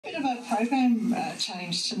of a program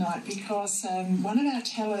change tonight because one of our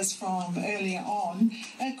tellers from earlier on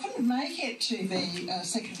couldn't make it to the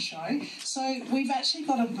second show. So we've actually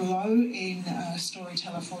got a blow-in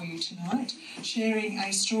storyteller for you tonight, sharing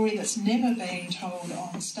a story that's never been told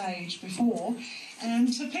on stage before.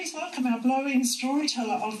 And so please welcome our blow-in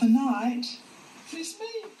storyteller of the night, who's me.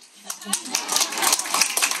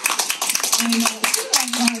 And it's been a long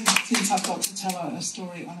time since I've got to tell a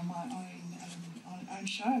story on my own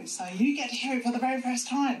show, so you get to hear it for the very first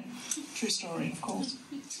time. True story, of course.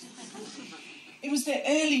 It was the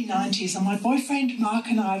early 90s and my boyfriend Mark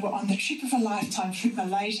and I were on the trip of a lifetime through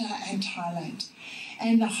Malaysia and Thailand.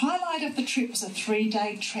 And the highlight of the trip was a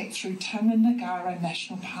 3-day trek through Taman Negara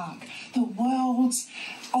National Park, the world's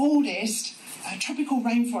oldest tropical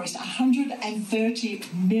rainforest, 130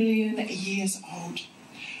 million years old.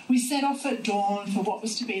 We set off at dawn for what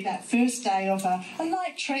was to be that first day of a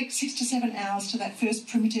light trek, 6 to 7 hours to that first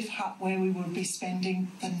primitive hut where we would be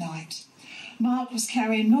spending the night. Mark was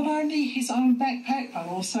carrying not only his own backpack but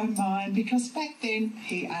also mine because back then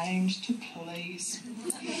he aimed to please.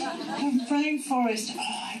 The rainforest,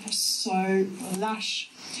 it was so lush.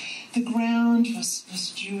 The ground was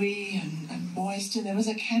dewy and moist, and there was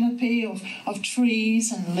a canopy of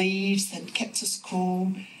trees and leaves that kept us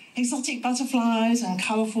cool. Exotic butterflies and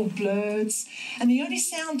colourful birds, and the only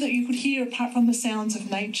sound that you could hear apart from the sounds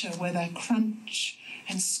of nature were the crunch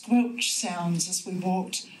and squelch sounds as we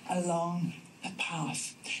walked along the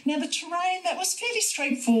path. Now the terrain, that was fairly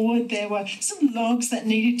straightforward. There were some logs that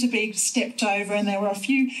needed to be stepped over and there were a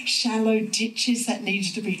few shallow ditches that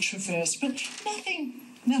needed to be traversed, but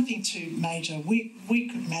nothing too major. We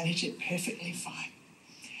could manage it perfectly fine.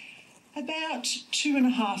 About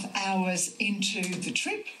 2.5 hours into the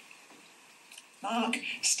trip, Mark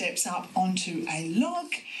steps up onto a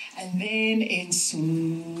log and then in slow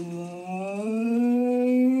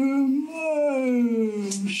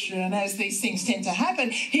motion, as these things tend to happen,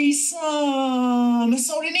 he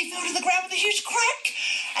somersaulted and he fell to the ground with a huge crack.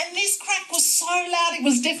 And this crack was so loud, it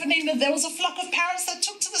was deafening, that there was a flock of parrots that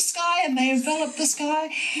took to the sky and they enveloped the sky.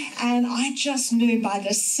 And I just knew by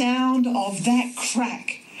the sound of that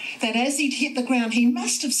crack that as he'd hit the ground, he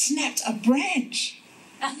must have snapped a branch.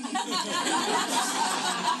 But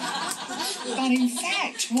in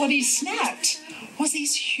fact, what he snapped was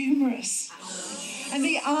his humerus. And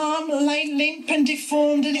the arm lay limp and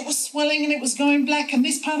deformed and it was swelling and it was going black and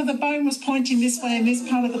this part of the bone was pointing this way and this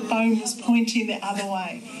part of the bone was pointing the other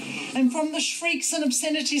way. And from the shrieks and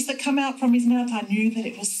obscenities that come out from his mouth, I knew that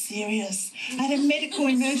it was serious. I had a medical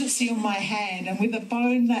emergency on my hand, and with a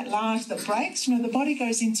bone that large that breaks, the body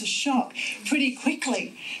goes into shock pretty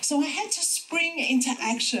quickly. So I had to spring into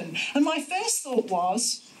action. And my first thought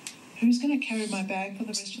was, who's going to carry my bag for the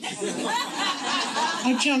rest of the holiday?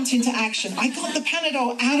 I jumped into action. I got the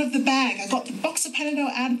Panadol out of the bag. I got the box of Panadol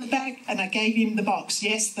out of the bag and I gave him the box.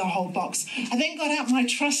 Yes, the whole box. I then got out my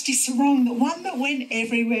trusty sarong, the one that went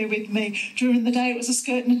everywhere with me. During the day it was a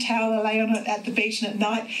skirt and a towel. I lay on it at the beach, and at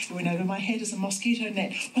night it went over my head as a mosquito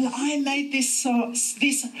net. Well, I made this sarong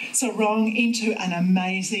into an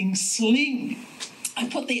amazing sling. I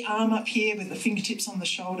put the arm up here with the fingertips on the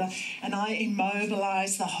shoulder and I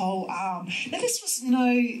immobilised the whole arm. Now this was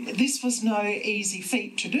no easy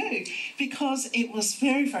feat to do because it was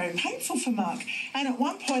very, very painful for Mark. And at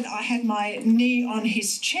one point I had my knee on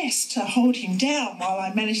his chest to hold him down while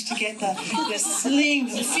I managed to get the sling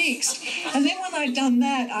fixed. And then when I'd done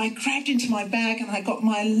that, I grabbed into my bag and I got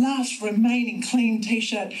my last remaining clean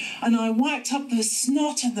t-shirt and I wiped up the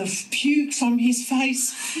snot and the puke from his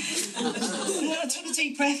face. And I took a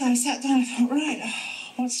deep breath, I sat down, I thought, right,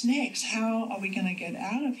 what's next? How are we going to get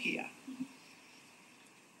out of here?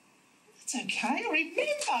 It's okay,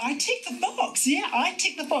 remember, I ticked the box. Yeah, I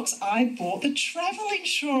ticked the box. I bought the travel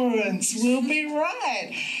insurance. We'll be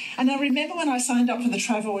right. And I remember when I signed up for the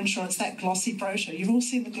travel insurance, that glossy brochure. You've all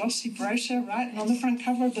seen the glossy brochure, right? And on the front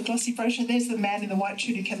cover of the glossy brochure, there's the man in the white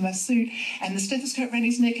tunic and the suit and the stethoscope around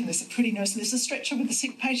his neck, and there's a pretty nurse, and there's a stretcher with the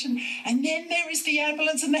sick patient, and then there is the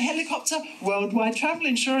ambulance and the helicopter, worldwide travel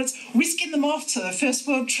insurance, whisking them off to the first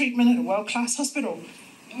world treatment at a world-class hospital,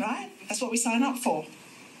 right? That's what we sign up for.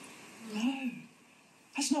 No,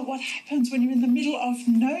 that's not what happens when you're in the middle of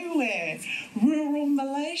nowhere, rural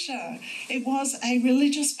Malaysia. It was a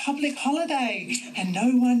religious public holiday and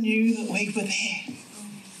no one knew that we were there.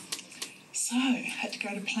 So I had to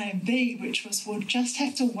go to plan B, which was we'll just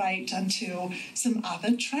have to wait until some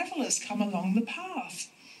other travellers come along the path.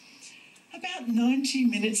 About 90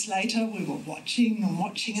 minutes later, we were watching and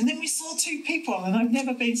watching, and then we saw 2 people, and I've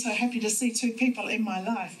never been so happy to see 2 people in my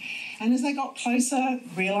life. And as they got closer,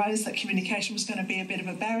 realised that communication was going to be a bit of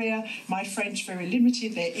a barrier. My French very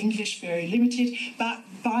limited, their English very limited, but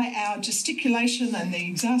by our gesticulation and the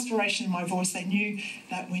exasperation in my voice, they knew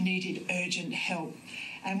that we needed urgent help.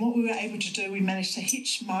 And what we were able to do, we managed to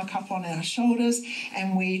hitch Mark up on our shoulders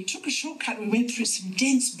and we took a shortcut. We went through some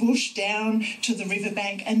dense bush down to the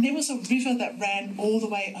riverbank, and there was a river that ran all the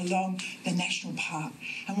way along the national park.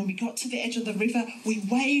 And when we got to the edge of the river, we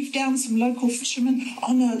waved down some local fishermen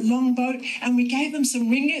on a longboat and we gave them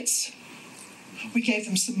some ringgits. We gave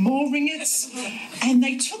them some more ringgits, and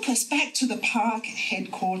they took us back to the park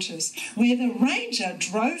headquarters, where the ranger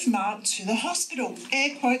drove Mark to the hospital,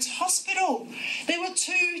 air quotes, hospital. There were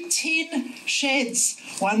 2 tin sheds,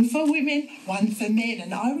 one for women, one for men,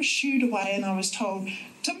 and I was shooed away and I was told,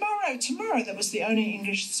 tomorrow, that was the only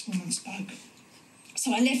English this woman spoke.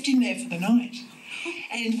 So I left him there for the night.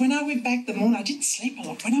 And when I went back I didn't sleep a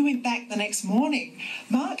lot. When I went back the next morning,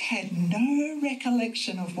 Mark had no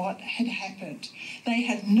recollection of what had happened. They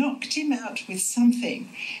had knocked him out with something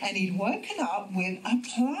and he'd woken up with a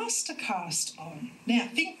plaster cast on. Now,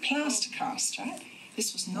 think plaster cast, right?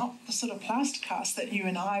 This was not the sort of plaster cast that you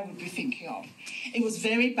and I would be thinking of. It was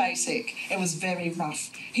very basic. It was very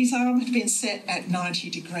rough. His arm had been set at 90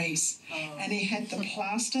 degrees and he had the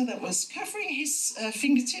plaster that was covering his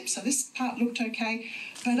fingertips, so this part looked okay.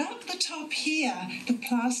 But up the top here, the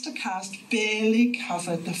plaster cast barely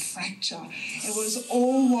covered the fracture. It was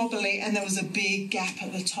all wobbly and there was a big gap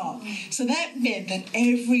at the top. So that meant that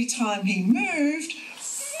every time he moved,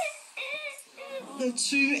 the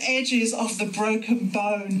 2 edges of the broken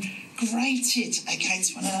bone grated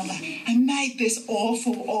against one another and made this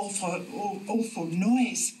awful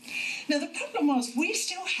noise. Now, the problem was we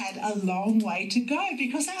still had a long way to go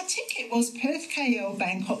because our ticket was Perth, KL,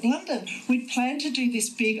 Bangkok, London. We'd planned to do this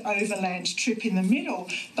big overland trip in the middle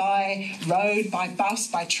by road, by bus,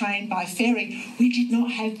 by train, by ferry. We did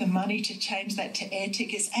not have the money to change that to air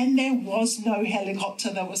tickets, and there was no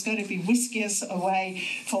helicopter that was going to be whisking us away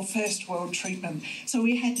for first world treatment. So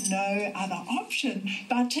we had no other option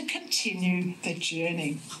but to continue the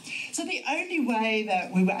journey. So the only way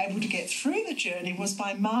that we were able to get through the journey was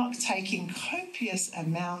by Mark taking copious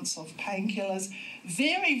amounts of painkillers,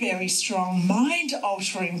 very, very strong,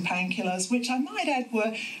 mind-altering painkillers, which I might add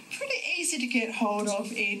were pretty easy to get hold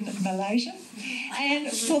of in Malaysia. And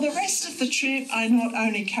for the rest of the trip, I not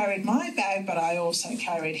only carried my bag, but I also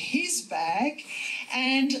carried his bag.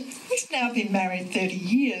 And we've now been married 30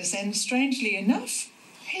 years, and strangely enough,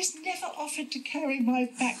 he's never offered to carry my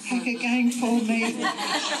backpack again for me.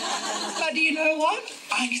 But you know what?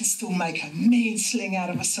 I can still make a mean sling out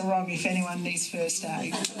of a sarong if anyone needs first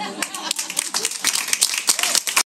aid.